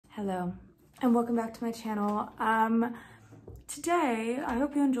Hello and welcome back to my channel. Today I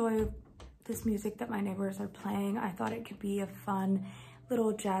hope you enjoy this music that my neighbors are playing. I thought it could be a fun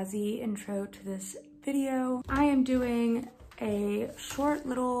little jazzy intro to this video. I am doing a short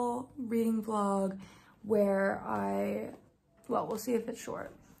little reading vlog where we'll see if it's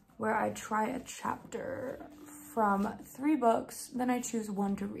short, where I try a chapter from 3 books, then I choose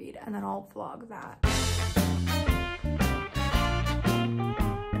one to read, and then I'll vlog that.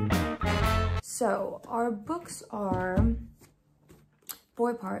 So our books are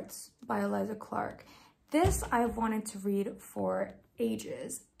Boy Parts by Eliza Clark. This I've wanted to read for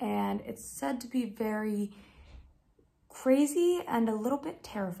ages, and it's said to be very crazy and a little bit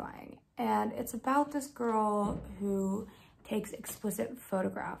terrifying. And it's about this girl who takes explicit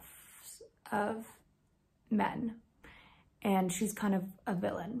photographs of men, and she's kind of a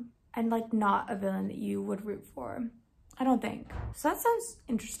villain, and like not a villain that you would root for, I don't think. So that sounds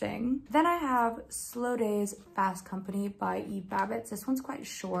interesting. Then I have Slow Days, Fast Company by Eve Babbitt. This one's quite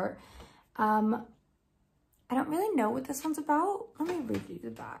short. I don't really know what this one's about. Let me read you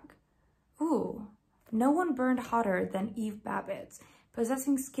the back. Ooh. No one burned hotter than Eve Babbitt's,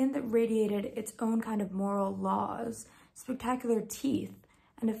 possessing skin that radiated its own kind of moral laws, spectacular teeth,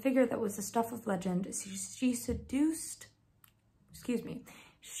 and a figure that was the stuff of legend. She seduced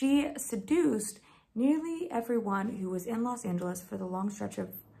nearly everyone who was in Los Angeles for the long stretch of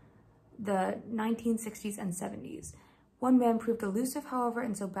the 1960s and 70s. One man proved elusive, however,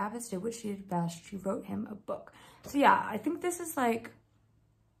 and so Babbitt did what she did best. She wrote him a book. So yeah, I think this is like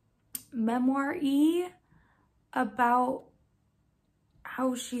memoir-y about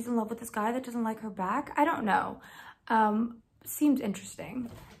how she's in love with this guy that doesn't like her back. I don't know. Seems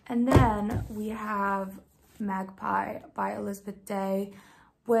interesting. And then we have Magpie by Elizabeth Day,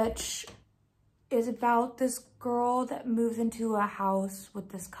 which is about this girl that moves into a house with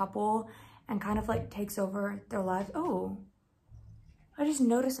this couple and kind of like takes over their lives. Oh, I just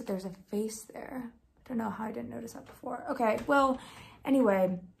noticed that there's a face there. I don't know how I didn't notice that before. Okay, well,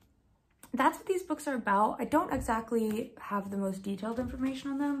 anyway, that's what these books are about. I don't exactly have the most detailed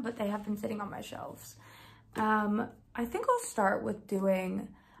information on them, but they have been sitting on my shelves. I think I'll start with doing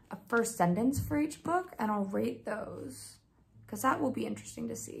a first sentence for each book, and I'll rate those, because that will be interesting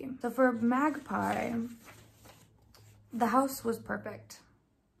to see. So for Magpie, the house was perfect.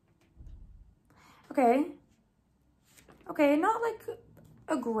 Okay, not like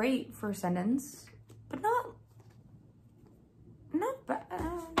a great first sentence, but not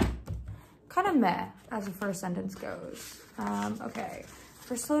bad. Kind of meh as a first sentence goes. Okay,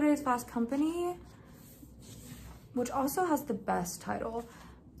 for Slow Days, Fast Company, which also has the best title,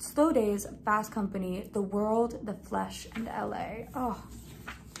 Slow Days, Fast Company, The World, the Flesh, and LA. Oh,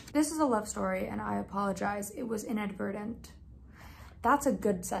 this is a love story, and I apologize. It was inadvertent. That's a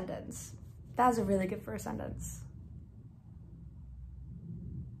good sentence. That's a really good first sentence.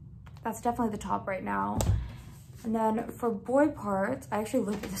 That's definitely the top right now. And then for Boy Parts, I actually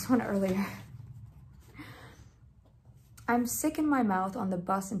looked at this one earlier. I'm sick in my mouth on the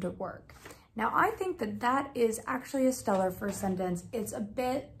bus into work. Now, I think that that is actually a stellar first sentence. It's a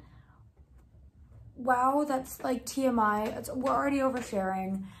bit, wow, that's like TMI. We're already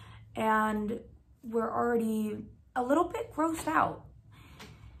oversharing, and we're already a little bit grossed out.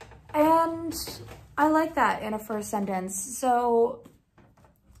 And I like that in a first sentence. So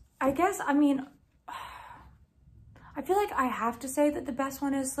I guess, I mean, I feel like I have to say that the best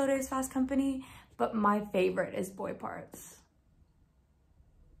one is Slow Days, Fast Company, but my favorite is Boy Parts.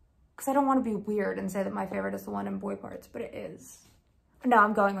 Because I don't want to be weird and say that my favorite is the one in Boy Parts, but it is. No,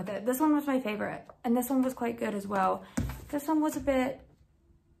 I'm going with it. This one was my favorite, and this one was quite good as well. This one was a bit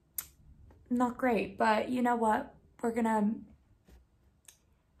not great, but you know what? We're gonna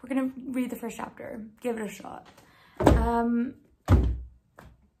read the first chapter, give it a shot.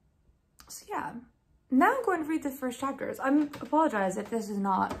 So yeah, now I'm going to read the first chapters. I apologize if this is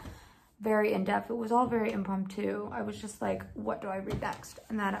not very in-depth. It was all very impromptu. I was just like, what do I read next?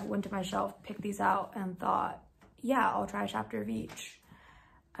 And then I went to my shelf, picked these out, and thought, yeah, I'll try a chapter of each.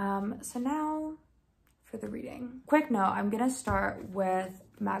 So now for the reading. Quick note, I'm gonna start with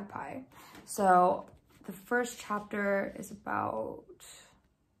Magpie. So the first chapter is about,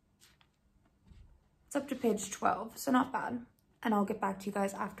 it's up to page 12, so not bad. And I'll get back to you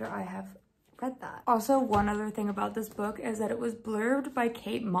guys after I have read that. Also, one other thing about this book is that it was blurbed by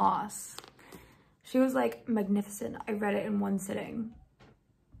Kate Moss. She was like magnificent. I read it in one sitting.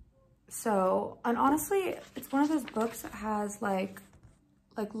 So, and honestly, it's one of those books that has like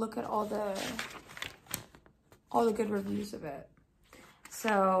look at all the good reviews of it.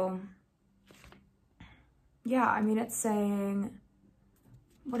 So yeah, I mean, it's saying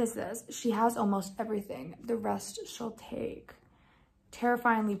what is this? She has almost everything. The rest she'll take.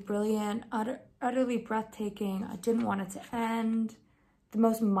 Terrifyingly brilliant, utterly breathtaking. I didn't want it to end. The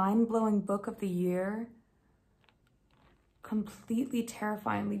most mind-blowing book of the year. Completely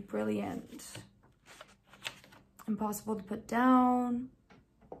terrifyingly brilliant. Impossible to put down.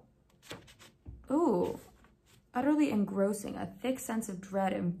 Ooh. Utterly engrossing. A thick sense of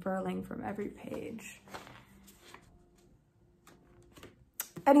dread unfurling from every page.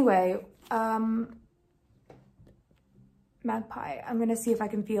 Anyway, Magpie. I'm gonna see if I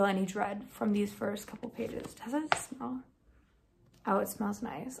can feel any dread from these first couple pages. Does it smell? Oh, it smells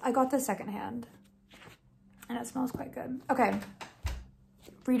nice. I got this secondhand and it smells quite good. Okay,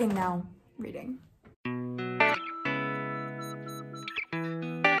 reading now, reading.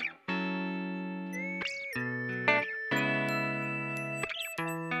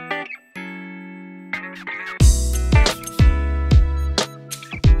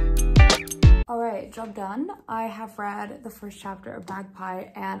 All right, job done. I have read the first chapter of Magpie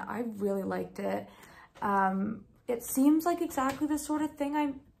and I really liked it. It seems like exactly the sort of thing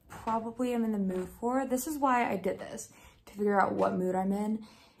I probably am in the mood for. This is why I did this, to figure out what mood I'm in.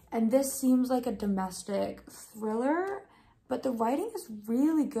 And this seems like a domestic thriller, but the writing is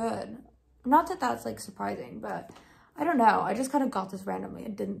really good. Not that that's like surprising, but I don't know. I just kind of got this randomly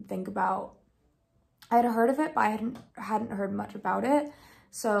and didn't think about, I had heard of it, but I hadn't heard much about it.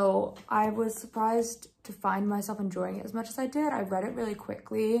 So I was surprised to find myself enjoying it as much as I did. I read it really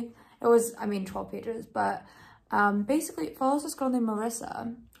quickly. It was, I mean, 12 pages, but basically it follows this girl named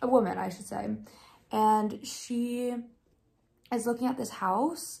Marissa, a woman, I should say. And she is looking at this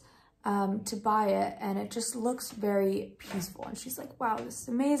house to buy it, and it just looks very peaceful. And she's like, wow, this is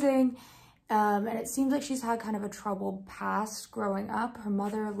amazing. And it seems like she's had kind of a troubled past growing up. Her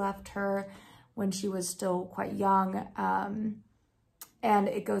mother left her when she was still quite young. And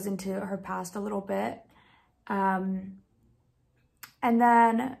it goes into her past a little bit. And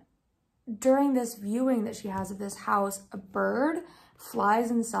then during this viewing that she has of this house, a bird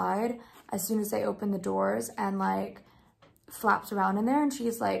flies inside as soon as they open the doors and like flaps around in there. And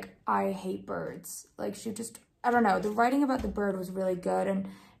she's like, I hate birds. Like she just, I don't know. The writing about the bird was really good and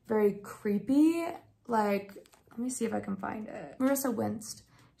very creepy. Like, let me see if I can find it. Marissa winced.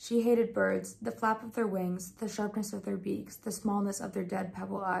 She hated birds, the flap of their wings, the sharpness of their beaks, the smallness of their dead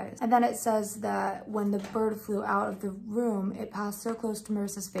pebble eyes. And then it says that when the bird flew out of the room, it passed so close to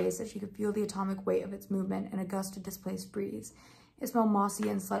Marissa's face that she could feel the atomic weight of its movement in a gust of displaced breeze. It smelled mossy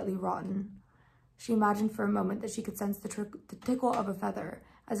and slightly rotten. She imagined for a moment that she could sense the tickle of a feather,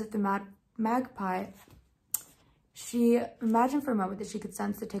 as if the magpie... She imagined for a moment that she could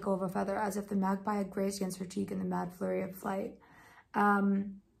sense the tickle of a feather, as if the magpie had grazed against her cheek in the mad flurry of flight.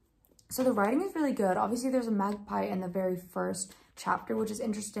 So the writing is really good. Obviously, there's a magpie in the very first chapter, which is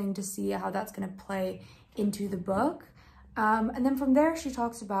interesting to see how that's going to play into the book. And then from there, she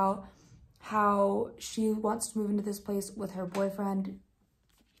talks about how she wants to move into this place with her boyfriend,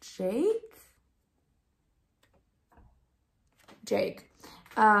 Jake.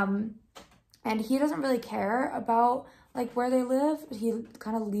 And he doesn't really care about like where they live. He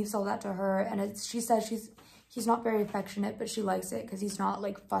kind of leaves all that to her. And she says he's not very affectionate, but she likes it because he's not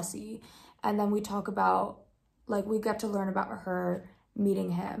like fussy. And then we talk about, like, we get to learn about her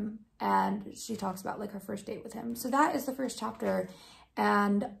meeting him, and she talks about like her first date with him. So that is the first chapter.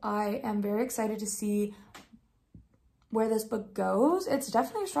 And I am very excited to see where this book goes. It's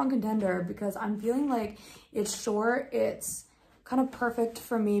definitely a strong contender because I'm feeling like it's short. It's kind of perfect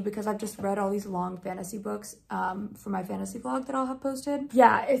for me because I've just read all these long fantasy books for my fantasy blog that I'll have posted.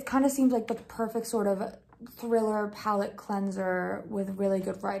 Yeah, it kind of seems like the perfect sort of thriller palette cleanser with really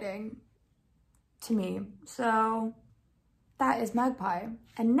good writing to me. So that is Magpie.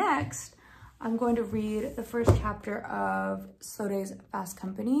 And next, I'm going to read the first chapter of Slow Days, Fast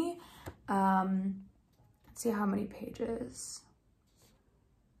Company. Let's see how many pages.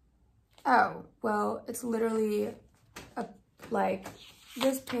 Oh, well, it's literally like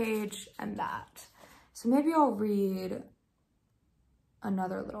this page and that. So maybe I'll read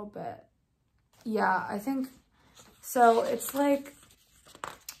another little bit. Yeah, I think, so it's like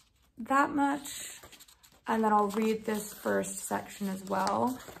that much, and then I'll read this first section as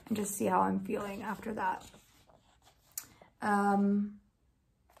well and just see how I'm feeling after that.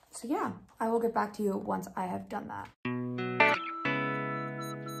 So yeah, I will get back to you once I have done that.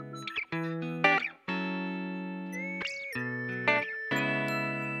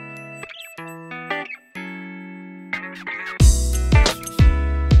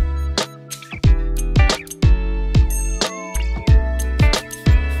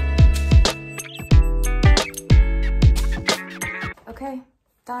 Okay,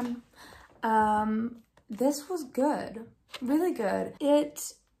 fan. This was good, really good.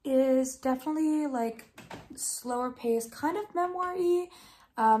 It is definitely like slower paced, kind of memoir-y,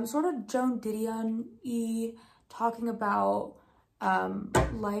 sort of Joan Didion-y, talking about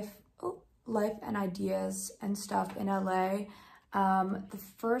life and ideas and stuff in LA. The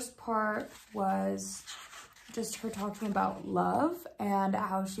first part was just her talking about love and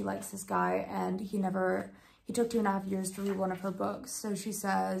how she likes this guy, and he took 2.5 years to read one of her books. So she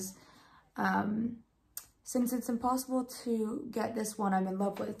says, since it's impossible to get this one I'm in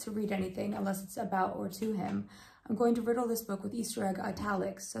love with to read anything unless it's about or to him, I'm going to riddle this book with Easter egg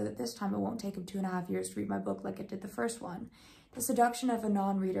italics so that this time it won't take him 2.5 years to read my book like it did the first one. The seduction of a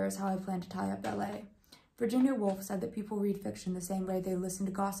non-reader is how I plan to tie up LA. Virginia Woolf said that people read fiction the same way they listen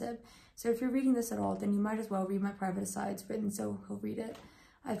to gossip. So if you're reading this at all, then you might as well read my private asides written so he'll read it.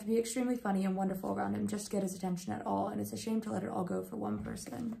 I have to be extremely funny and wonderful around him just to get his attention at all, and it's a shame to let it all go for one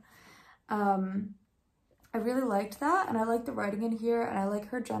person. I really liked that, and I like the writing in here, and I like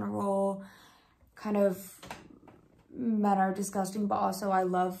her general kind of men are disgusting, but also I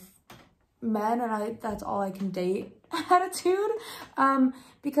love men, and that's all I can date attitude,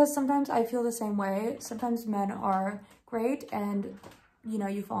 because sometimes I feel the same way. Sometimes men are great, and you know,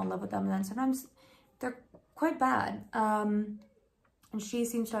 you fall in love with them, and then sometimes they're quite bad, and she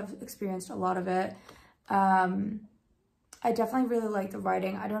seems to have experienced a lot of it. I definitely really like the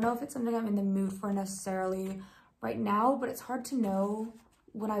writing. I don't know if it's something I'm in the mood for necessarily right now, but it's hard to know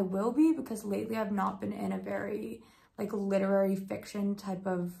when I will be, because lately I've not been in a very like literary fiction type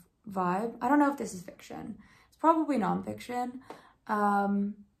of vibe. I don't know if this is fiction. It's probably nonfiction.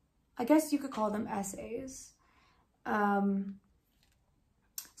 I guess you could call them essays. So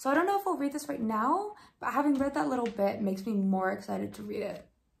I don't know if I'll read this right now, but having read that little bit makes me more excited to read it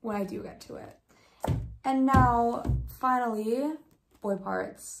when I do get to it. And now, finally, boy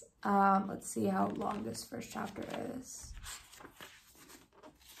parts. Let's see how long this first chapter is.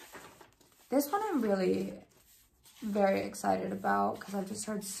 This one I'm really very excited about because I've just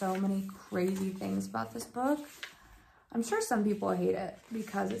heard so many crazy things about this book. I'm sure some people hate it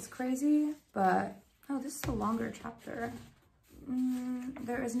because it's crazy, but oh, this is a longer chapter.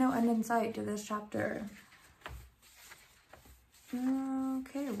 There is no end in sight to this chapter.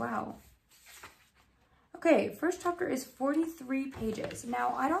 Okay, wow. Okay, first chapter is 43 pages.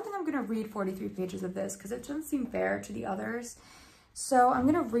 Now, I don't think I'm gonna read 43 pages of this because it doesn't seem fair to the others. So I'm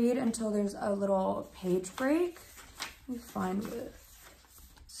gonna read until there's a little page break. Let me find it.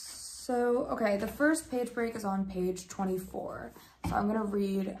 So, okay, the first page break is on page 24. So I'm gonna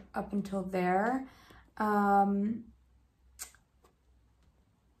read up until there.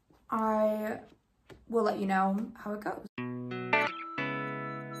 I will let you know how it goes.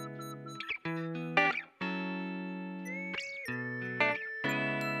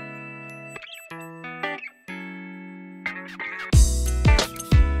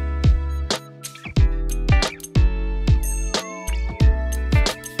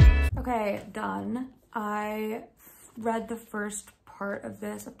 Okay, done. I read the first part of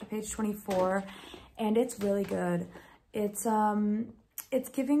this up to page 24, and it's really good. It's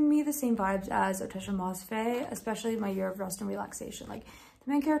giving me the same vibes as Otisha Mosfet, especially My Year of Rest and Relaxation. Like,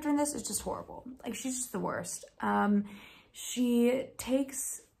 the main character in this is just horrible. Like, she's just the worst. She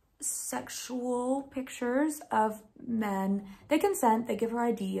takes sexual pictures of men. They consent, they give her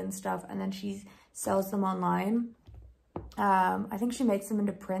ID and stuff, and then she sells them online. I think she makes them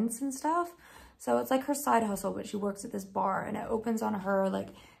into prints and stuff. So it's like her side hustle, but she works at this bar, and it opens on her like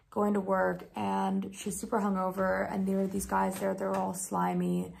going to work, and she's super hungover, and there are these guys there, they're all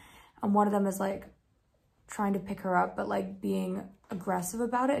slimy, and one of them is like trying to pick her up but like being aggressive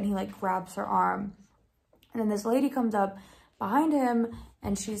about it, and he like grabs her arm, and then this lady comes up behind him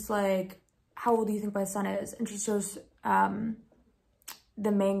and she's like, how old do you think my son is? And she shows the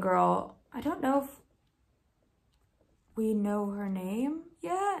main girl. I don't know if we know her name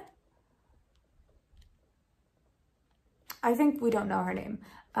yet. I think we don't know her name.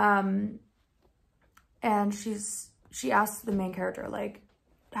 And she asks the main character, like,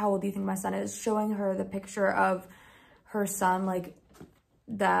 how old do you think my son is? Showing her the picture of her son, like,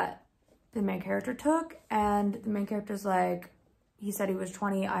 that the main character took. And the main character's like, he said he was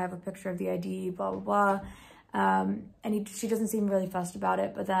 20. I have a picture of the ID, blah, blah, blah. And she doesn't seem really fussed about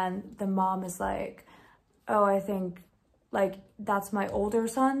it. But then the mom is like, oh, I think, like, that's my older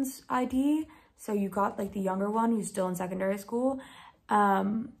son's ID. So you got, like, the younger one who's still in secondary school,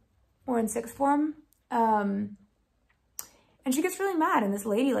 or in sixth form. And she gets really mad, and this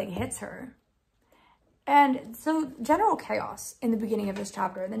lady, like, hits her. And so general chaos in the beginning of this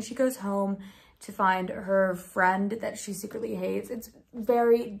chapter. And then she goes home to find her friend that she secretly hates.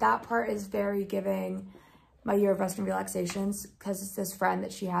 That part is very giving My Year of Rest and Relaxations, because it's this friend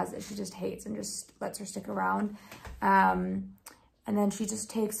that she has that she just hates and just lets her stick around. And then she just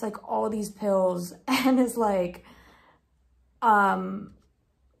takes like all these pills and is like,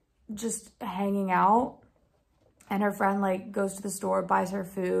 just hanging out. And her friend like goes to the store, buys her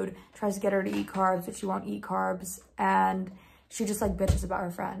food, tries to get her to eat carbs, but she won't eat carbs. And she just like bitches about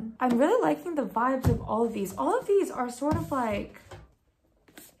her friend. I'm really liking the vibes of all of these. All of these are sort of like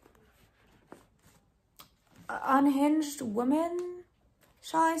unhinged women,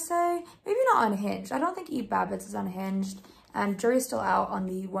 shall I say? Maybe not unhinged. I don't think Eve Babbitts is unhinged. And jury's still out on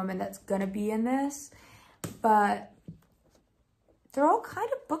the woman that's gonna be in this. But they're all kind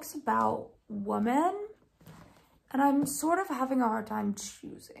of books about women. And I'm sort of having a hard time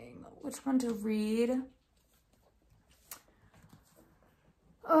choosing which one to read.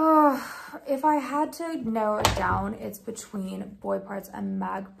 If I had to narrow it down, it's between Boy Parts and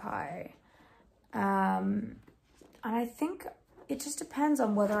Magpie. And I think it just depends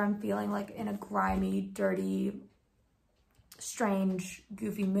on whether I'm feeling like in a grimy, dirty, strange,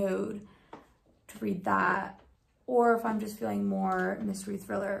 goofy mood to read that. Or if I'm just feeling more mystery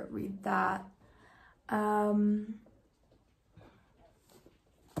thriller, read that. I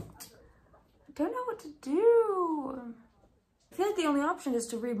don't know what to do. I feel like the only option is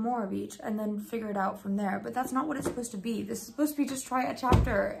to read more of each and then figure it out from there, but that's not what it's supposed to be. This is supposed to be just try a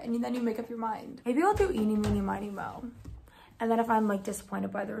chapter and then you make up your mind. Maybe I'll do Eeny, Meeny, Miny, Moe. And then if I'm like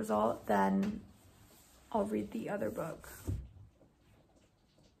disappointed by the result, then I'll read the other book.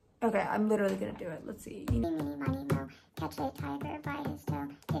 Okay, I'm literally gonna do it. Let's see. Eeny, meeny, miny, moe, catch a tiger by his toe.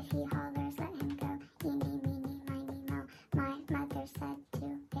 If he hollers, let him go. Eeny, meeny, miny, moe. My mother said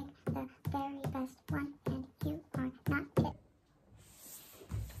to pick the very best one, and you are not it.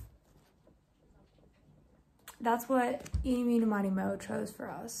 That's what Eeny, Meeny, Miny, Moe chose for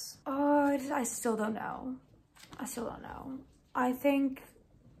us. Oh, I still don't know. I still don't know. I think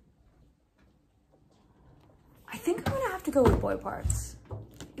I'm gonna have to go with Boy Parts.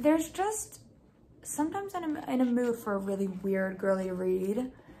 There's just, sometimes I'm in a mood for a really weird girly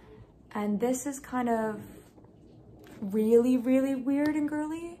read. And this is kind of really, really weird and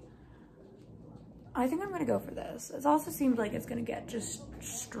girly. I think I'm gonna go for this. It also seems like it's gonna get just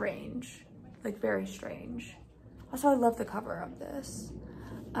strange, like very strange. Also, I love the cover of this.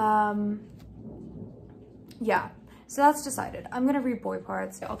 Yeah, so that's decided. I'm gonna read Boy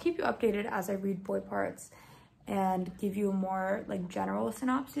Parts. I'll keep you updated as I read Boy Parts and give you a more like general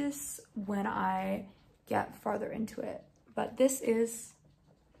synopsis when I get farther into it. But this is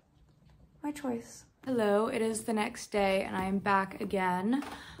my choice. Hello, it is the next day and I am back again.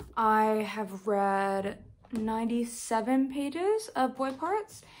 I have read 97 pages of Boy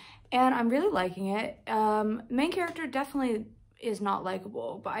Parts and I'm really liking it. Main character definitely is not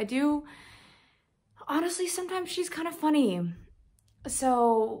likable, but honestly, sometimes she's kind of funny.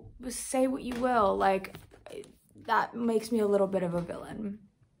 So say what you will, like, that makes me a little bit of a villain.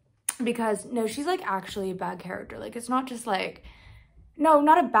 Because, no, she's, like, actually a bad character. Like, it's not just, like, no,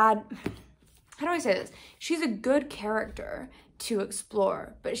 not a bad, how do I say this? She's a good character to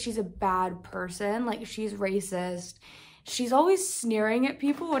explore, but she's a bad person. Like, she's racist. She's always sneering at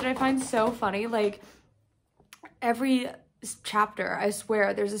people, which I find so funny. Like, every chapter, I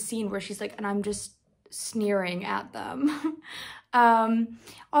swear, there's a scene where she's like, and I'm just sneering at them.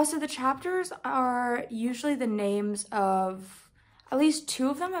 Also, the chapters are usually the names of, at least 2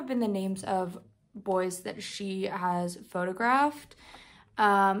 of them have been the names of boys that she has photographed.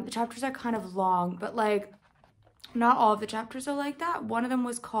 The chapters are kind of long, but like not all of the chapters are like that. One of them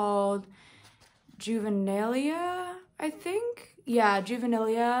was called Juvenalia, I think. Yeah,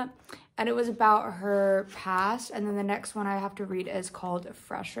 Juvenalia. And it was about her past. And then the next one I have to read is called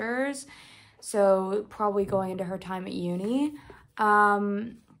Freshers. So probably going into her time at uni.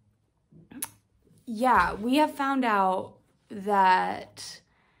 Yeah, we have found out that,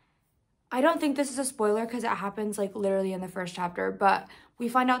 I don't think this is a spoiler because it happens like literally in the first chapter, but we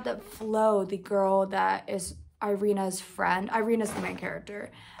find out that Flo, the girl that is Irina's friend, Irina's the main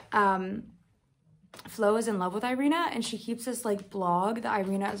character, Flo is in love with Irina and she keeps this like blog that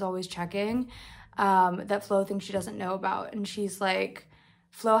Irina is always checking, that Flo thinks she doesn't know about. And she's like,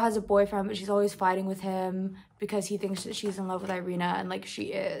 Flo has a boyfriend, but she's always fighting with him because he thinks that she's in love with Irina, and like she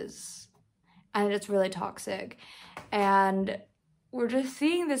is. And it's really toxic. And we're just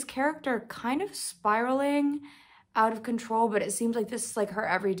seeing this character kind of spiraling out of control, but it seems like this is like her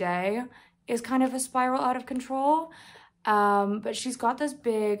everyday is kind of a spiral out of control. But she's got this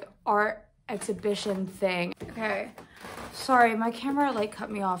big art exhibition thing. Okay, sorry, my camera like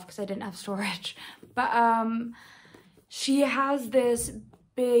cut me off because I didn't have storage. But she has this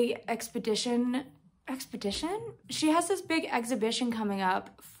big expedition? She has this big exhibition coming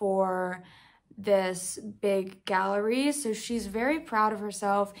up for this big gallery, so she's very proud of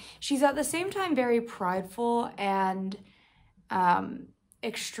herself. She's at the same time very prideful and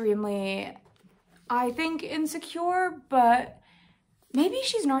extremely, I think, insecure, but maybe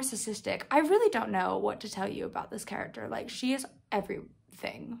she's narcissistic. I really don't know what to tell you about this character. Like, she is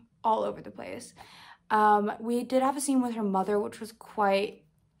everything, all over the place. We did have a scene with her mother, which was quite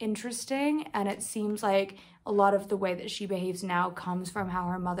interesting, and it seems like a lot of the way that she behaves now comes from how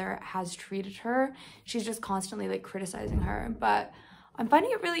her mother has treated her. She's just constantly like criticizing her, but I'm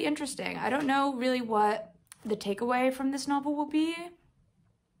finding it really interesting. I don't know really what the takeaway from this novel will be,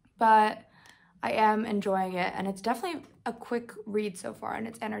 but I am enjoying it, and it's definitely a quick read so far, and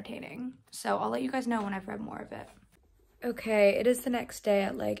it's entertaining. So I'll let you guys know when I've read more of it. Okay, it is the next day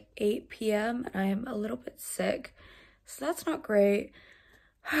at like 8 p.m. and I am a little bit sick, so that's not great.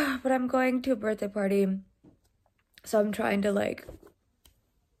 But I'm going to a birthday party, so I'm trying to like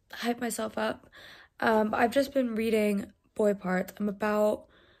hype myself up. I've just been reading Boy Parts. I'm about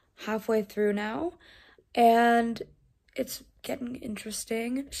halfway through now, and it's getting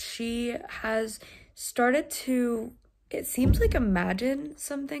interesting. She has started to, it seems like, imagine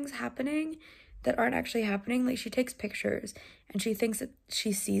some things happening that aren't actually happening. Like, she takes pictures and she thinks that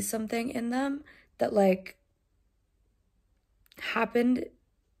she sees something in them that like happened.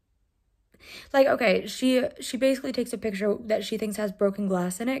 Like, okay, she basically takes a picture that she thinks has broken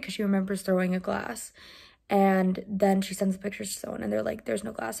glass in it because she remembers throwing a glass, and then she sends the pictures to someone and they're like, there's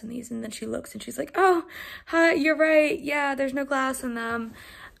no glass in these, and then she looks and she's like, oh, hi, you're right, yeah, there's no glass in them.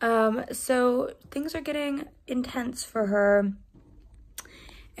 So things are getting intense for her,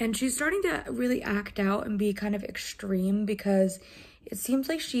 and she's starting to really act out and be kind of extreme because it seems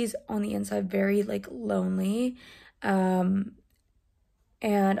like she's on the inside very like lonely.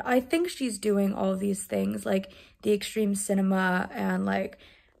 And I think she's doing all of these things, like the extreme cinema and like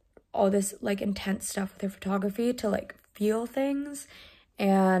all this like intense stuff with her photography to like feel things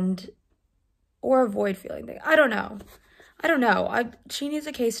and or avoid feeling things. I don't know. She needs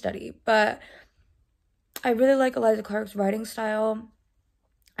a case study, but I really like Eliza Clark's writing style.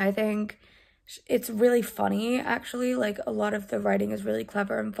 I think it's really funny, actually. Like, a lot of the writing is really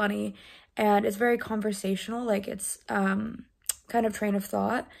clever and funny, and it's very conversational. Like, it's kind of train of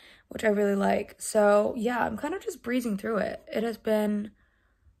thought, which I really like. So yeah, I'm kind of just breezing through it. It has been,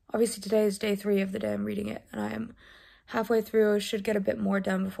 obviously today is day 3 of the day I'm reading it, and I am halfway through. Should get a bit more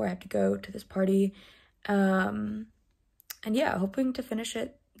done before I have to go to this party. And yeah, hoping to finish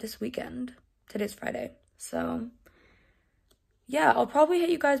it this weekend. Today's Friday, so yeah, I'll probably hit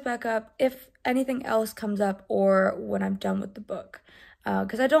you guys back up if anything else comes up or when I'm done with the book,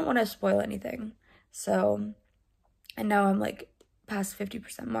 because I don't want to spoil anything. So, and now I'm like past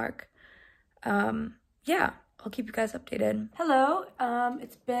 50% mark. Yeah, I'll keep you guys updated. Hello,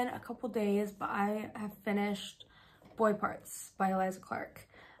 it's been a couple days, but I have finished Boy Parts by Eliza Clark.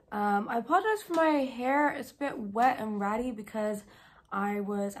 I apologize for my hair. It's a bit wet and ratty because I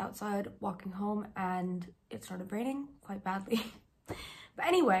was outside walking home and it started raining quite badly. But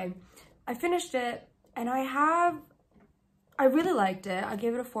anyway, I finished it, and I really liked it. I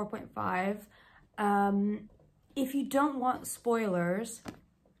gave it a 4.5. If you don't want spoilers,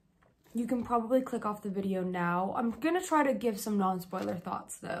 you can probably click off the video now. I'm gonna try to give some non-spoiler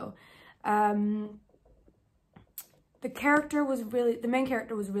thoughts though. The main character was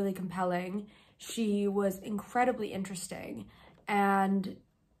really compelling. She was incredibly interesting, and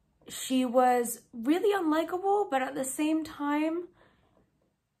she was really unlikable, but at the same time,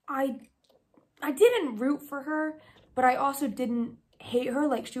 I didn't root for her, but I also didn't hate her.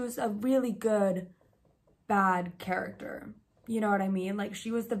 Like, she was a really good bad character. You know what I mean? Like,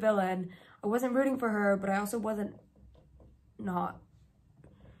 she was the villain. I wasn't rooting for her, but I also wasn't not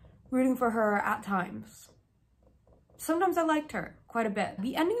rooting for her at times. Sometimes I liked her quite a bit.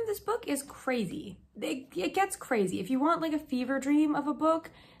 The ending of this book is crazy. It gets crazy. If you want like a fever dream of a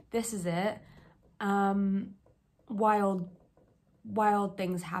book, this is it. Wild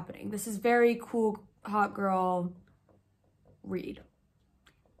things happening. This is very cool, hot girl read.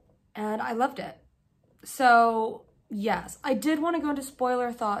 And I loved it. So yes, I did want to go into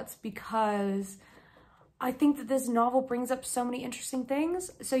spoiler thoughts because I think that this novel brings up so many interesting things.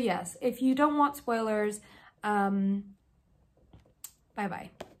 So yes, if you don't want spoilers, bye-bye.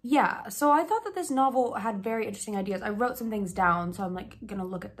 Yeah, so I thought that this novel had very interesting ideas. I wrote some things down, so I'm like gonna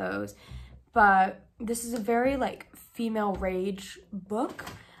look at those. But this is a very like female rage book.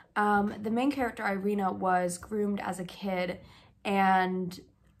 The main character, Irina, was groomed as a kid, and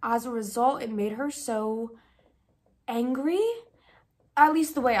as a result, it made her so angry, at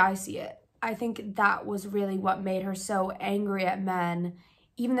least the way I see it. I think that was really what made her so angry at men,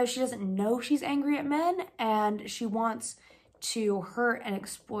 even though she doesn't know she's angry at men, and she wants to hurt and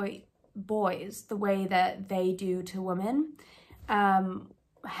exploit boys the way that they do to women.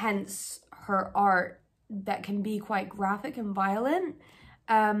 Hence her art that can be quite graphic and violent.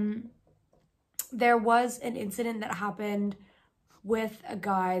 There was an incident that happened with a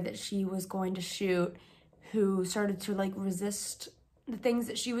guy that she was going to shoot who started to like resist the things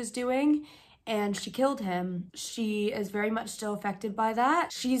that she was doing, and she killed him. She is very much still affected by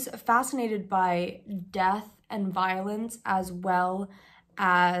that. She's fascinated by death and violence, as well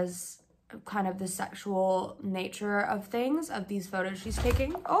as kind of the sexual nature of things, of these photos she's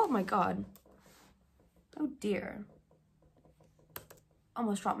taking. Oh my God. Oh dear.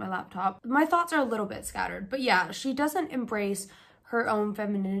 Almost dropped my laptop. My thoughts are a little bit scattered, but yeah, she doesn't embrace her own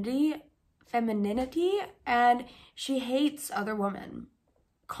femininity, and she hates other women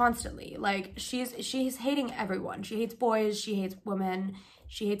constantly. Like she's hating everyone. She hates boys, she hates women,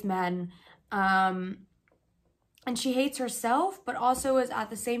 she hates men, and she hates herself, but also is at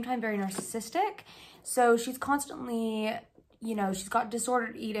the same time very narcissistic. So she's constantly, you know, she's got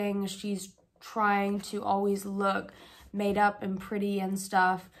disordered eating. She's trying to always look made up and pretty and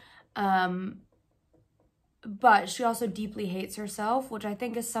stuff. But she also deeply hates herself, which I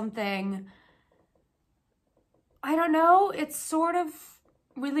think is something, I don't know, it's sort of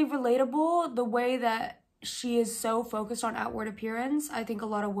really relatable, the way that she is so focused on outward appearance. I think a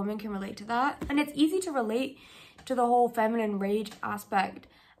lot of women can relate to that. And it's easy to relate to the whole feminine rage aspect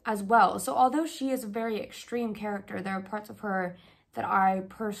as well. So although she is a very extreme character, there are parts of her that I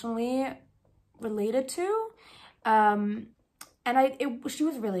personally related to. And she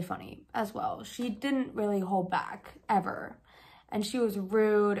was really funny as well. She didn't really hold back ever. And she was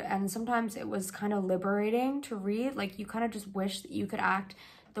rude, and sometimes it was kind of liberating to read. Like, you kind of just wish that you could act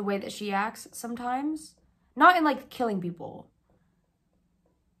the way that she acts sometimes. Not in like killing people,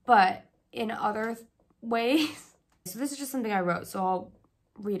 but in other ways. So this is just something I wrote, so I'll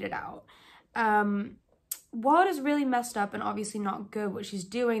read it out. While it is really messed up and obviously not good what she's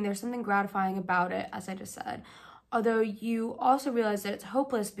doing, there's something gratifying about it, as I just said. Although you also realize that it's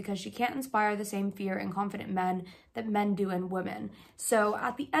hopeless because she can't inspire the same fear and confident men that men do in women. So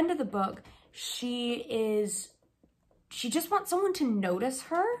at the end of the book, she just wants someone to notice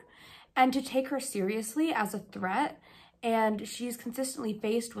her and to take her seriously as a threat. And she's consistently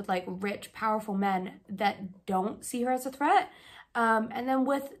faced with like rich, powerful men that don't see her as a threat. And then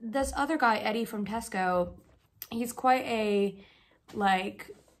with this other guy, Eddie from Tesco, he's quite a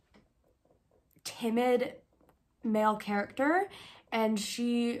like timid male character, and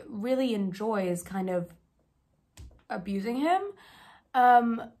she really enjoys kind of abusing him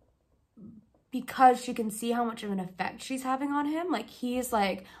because she can see how much of an effect she's having on him. Like, he's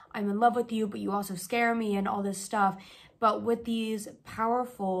like, I'm in love with you, but you also scare me and all this stuff. But with these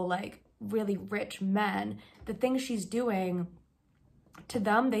powerful, like really rich men, the things she's doing to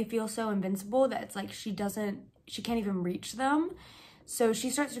them, they feel so invincible that it's like she can't even reach them. So she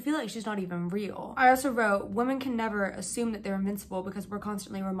starts to feel like she's not even real. I also wrote, women can never assume that they're invincible because we're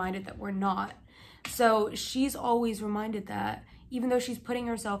constantly reminded that we're not. So she's always reminded that, even though she's putting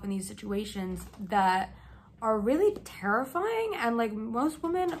herself in these situations that are really terrifying, and like most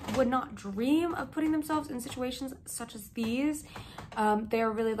women would not dream of putting themselves in situations such as these. They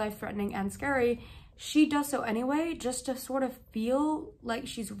are really life-threatening and scary. She does so anyway, just to sort of feel like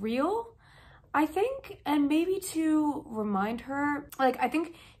she's real, I think, and maybe to remind her, like, I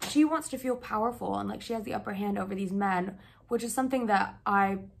think she wants to feel powerful and like she has the upper hand over these men, which is something that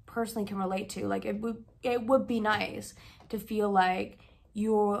I personally can relate to. Like, it would be nice to feel like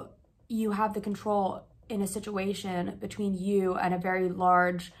you have the control in a situation between you and a very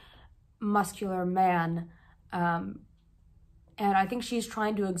large, muscular man. And I think she's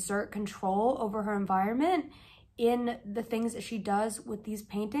trying to exert control over her environment in the things that she does with these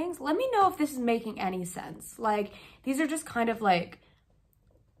paintings. Let me know if this is making any sense. Like, these are just kind of like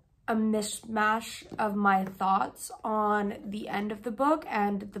a mishmash of my thoughts on the end of the book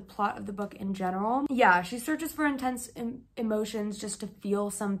and the plot of the book in general. Yeah, she searches for intense emotions just to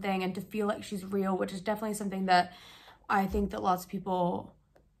feel something and to feel like she's real, which is definitely something that I think that lots of people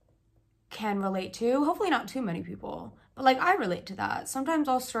can relate to. Hopefully not too many people, but like, I relate to that. Sometimes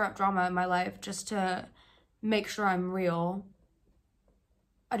I'll stir up drama in my life just to make sure I'm real.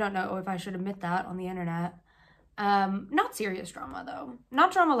 I don't know if I should admit that on the internet. Not serious drama though.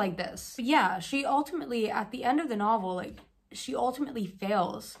 Not drama like this. But yeah, she ultimately, at the end of the novel, like, she ultimately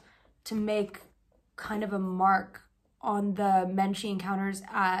fails to make kind of a mark on the men she encounters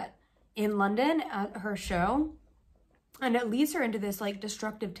in London at her show. And it leads her into this like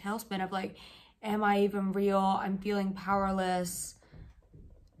destructive tailspin of like, am I even real? I'm feeling powerless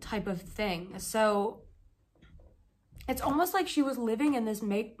type of thing. So it's almost like she was living in this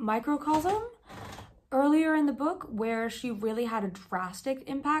microcosm earlier in the book where she really had a drastic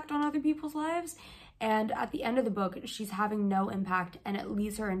impact on other people's lives. And at the end of the book, she's having no impact, and it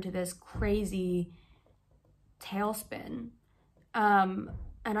leads her into this crazy tailspin. And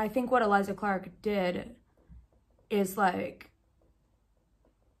I think what Eliza Clark did is like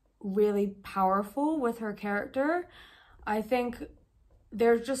really powerful with her character. I think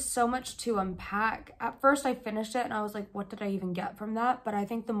there's just so much to unpack. At first I finished it and I was like, what did I even get from that? But I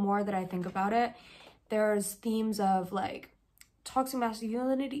think the more that I think about it, there's themes of like toxic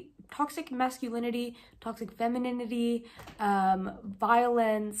masculinity, toxic femininity,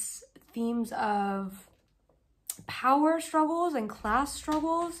 violence, themes of power struggles and class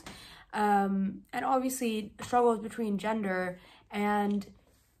struggles, and obviously struggles between gender. And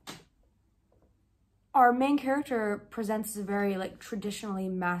our main character presents as a very like traditionally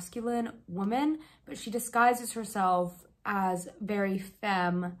masculine woman, but she disguises herself as very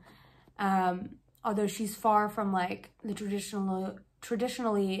femme, although she's far from like the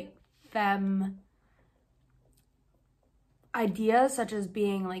traditionally femme ideas, such as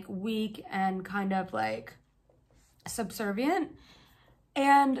being like weak and kind of like subservient.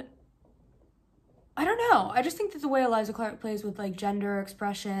 And I don't know, I just think that the way Eliza Clark plays with like gender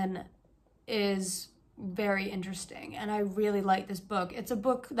expression is very interesting, and I really like this book. It's a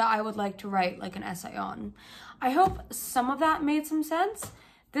book that I would like to write like an essay on. I hope some of that made some sense.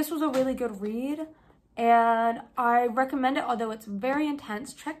 This was a really good read, and I recommend it, although it's very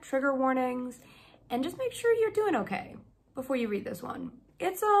intense. Check trigger warnings and just make sure you're doing okay before you read this one.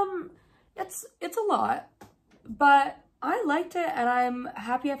 It's a lot, but I liked it, and I'm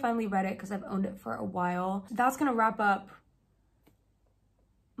happy I finally read it because I've owned it for a while. That's gonna wrap up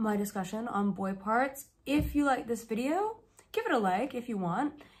my discussion on Boy Parts. If you like this video, give it a like if you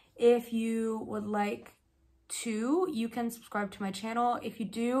want. If you would like to, you can subscribe to my channel. If you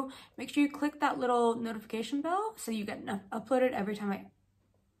do, make sure you click that little notification bell so you get uploaded every time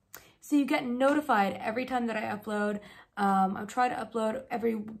so you get notified every time that I upload. I try to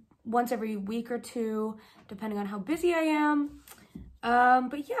upload once every week or two, depending on how busy I am.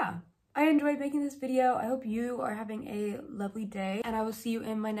 But yeah, I enjoyed making this video. I hope you are having a lovely day, and I will see you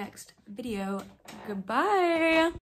in my next video. Goodbye!